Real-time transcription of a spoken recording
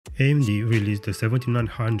AMD released the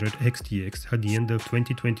 7900 XTX at the end of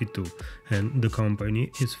 2022, and the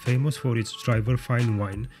company is famous for its driver fine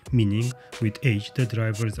wine, meaning with age the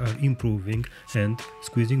drivers are improving and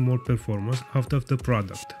squeezing more performance out of the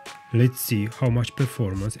product. Let's see how much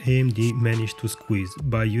performance AMD managed to squeeze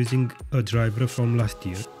by using a driver from last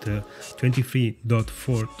year, the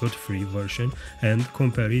 23.4.3 version, and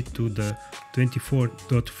compare it to the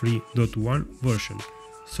 24.3.1 version.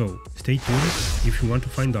 So stay tuned if you want to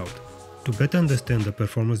find out. To better understand the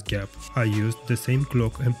performance gap, I used the same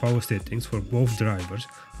clock and power settings for both drivers,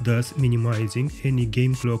 thus minimizing any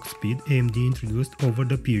game clock speed AMD introduced over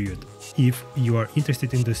the period. If you are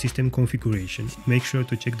interested in the system configuration, make sure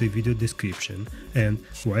to check the video description, and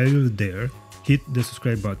while you're there, hit the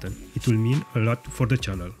subscribe button. It will mean a lot for the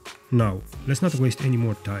channel. Now, let's not waste any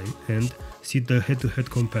more time and see the head-to-head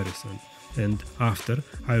comparison. And after,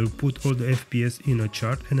 I will put all the FPS in a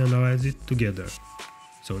chart and analyze it together.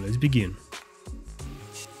 So let's begin.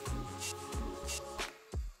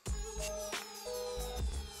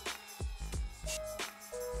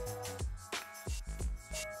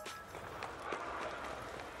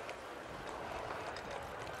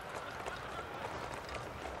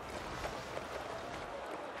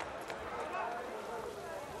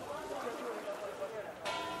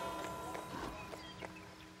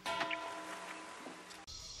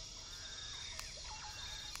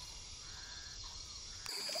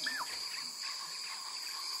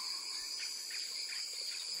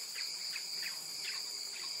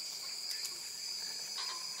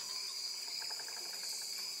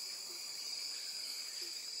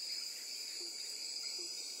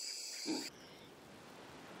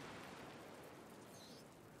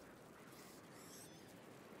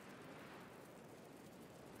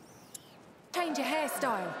 Change your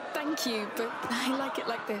hairstyle. Thank you, but I like it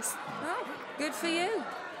like this. Oh, good for you.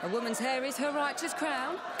 A woman's hair is her righteous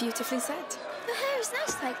crown. Beautifully said. Your hair is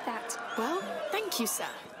nice like that. Well, thank you, sir.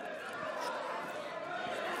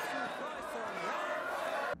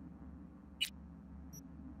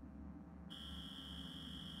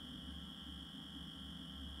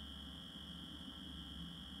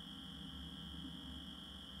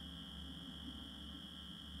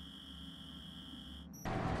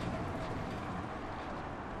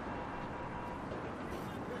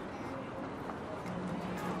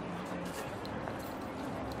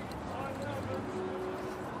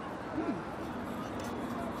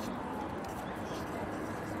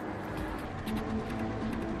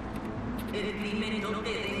 El crimen no te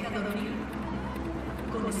deja dormir.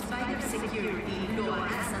 Con Spider Security lo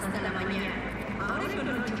harás hasta la mañana. Ahora que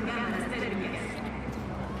no chocan las térmicas.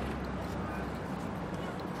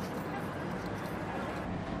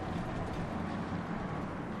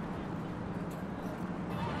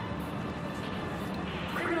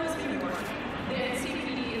 Criminals be warned. The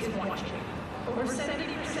NCPD is watching. Over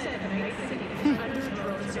 70% of Night City is under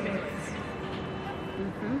drone surveillance.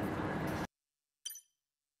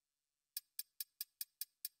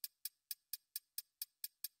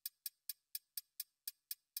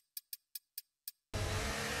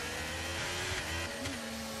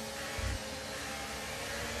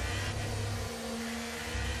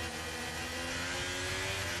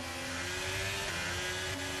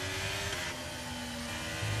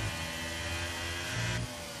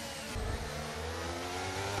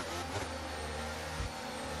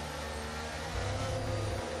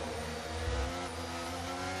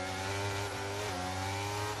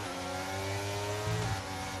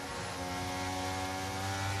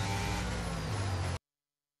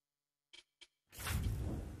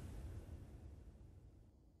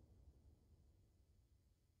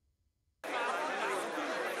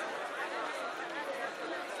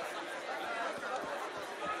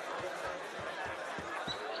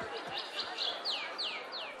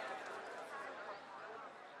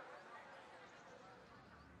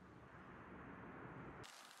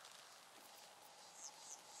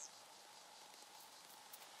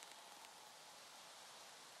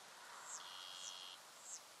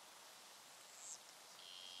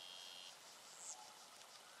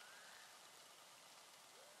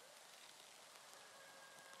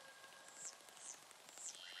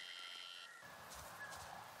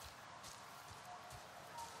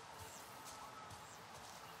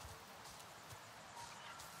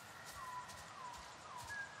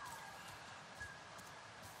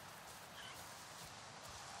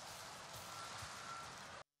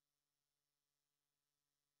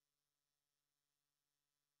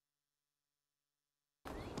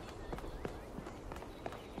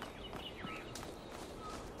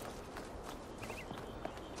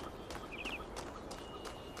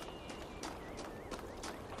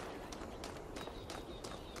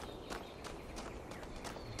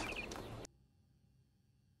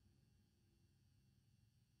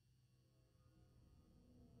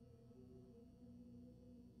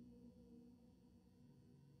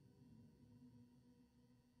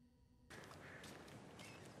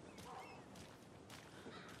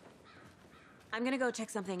 I'm gonna go check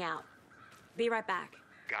something out. Be right back.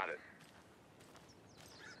 Got it.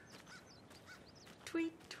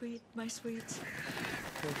 Tweet, tweet, my sweets.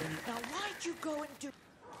 Now why'd you go and do...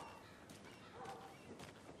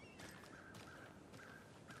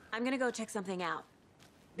 I'm gonna go check something out.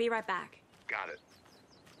 Be right back. Got it.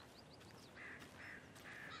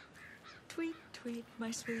 Tweet, tweet,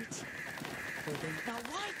 my sweets. Now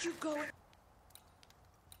why'd you go and...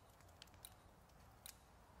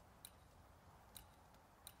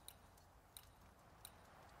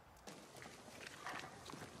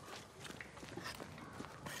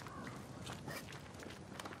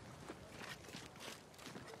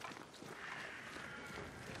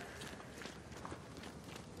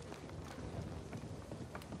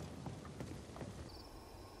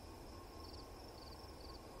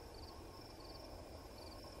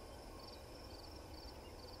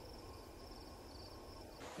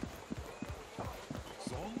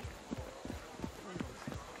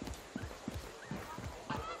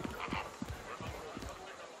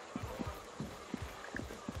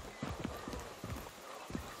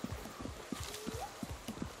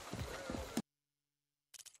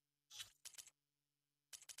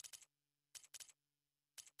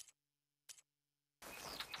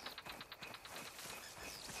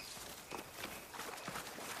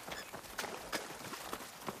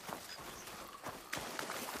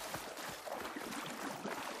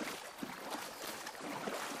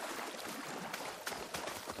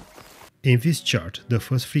 In this chart, the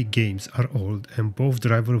first 3 games are old and both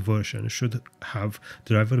driver versions should have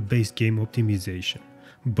driver-based game optimization,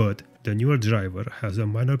 but the newer driver has a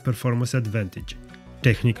minor performance advantage.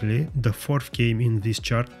 Technically, the 4th game in this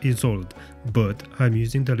chart is old, but I'm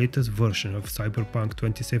using the latest version of Cyberpunk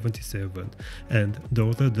 2077 and the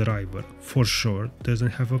older driver for sure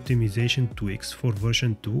doesn't have optimization tweaks for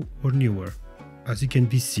version 2 or newer. As you can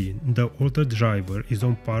be seen, the older driver is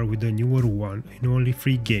on par with the newer one in only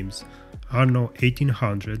 3 games: Anno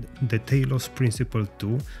 1800, the Talos Principle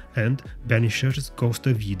 2 and Banishers Ghost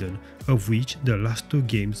of Eden, of which the last 2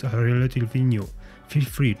 games are relatively new. Feel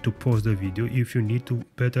free to pause the video if you need to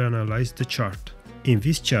better analyze the chart. In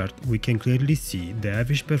this chart, we can clearly see the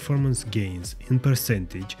average performance gains in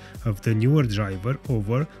percentage of the newer driver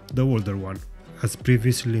over the older one. As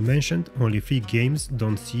previously mentioned, only 3 games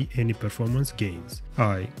don't see any performance gains.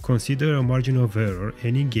 I consider a margin of error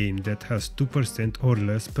any game that has 2% or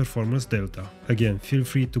less performance delta. Again, feel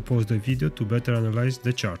free to pause the video to better analyze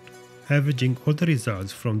the chart. Averaging all the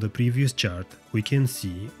results from the previous chart, we can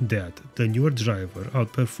see that the newer driver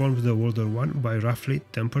outperforms the older one by roughly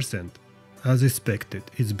 10%. As expected,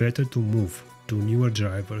 it's better to move to newer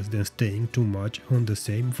drivers than staying too much on the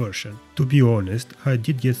same version. To be honest, I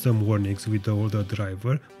did get some warnings with the older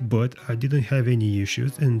driver, but I didn't have any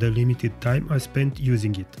issues in the limited time I spent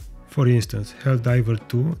using it. For instance, Helldiver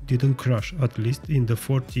 2 didn't crash at least in the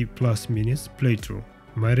 40+ minutes playthrough.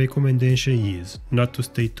 My recommendation is not to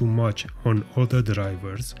stay too much on older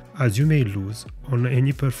drivers, as you may lose on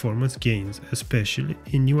any performance gains, especially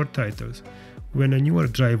in newer titles. When a newer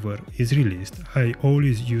driver is released, I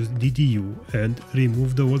always use DDU and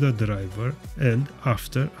remove the older driver, and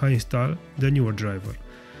after I install the newer driver.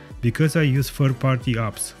 Because I use third-party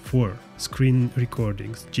apps for screen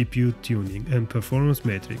recordings, GPU tuning and performance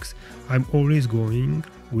metrics, I'm always going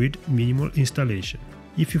with minimal installation.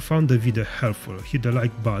 If you found the video helpful, hit the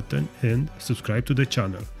like button and subscribe to the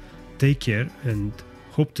channel. Take care and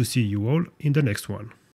hope to see you all in the next one.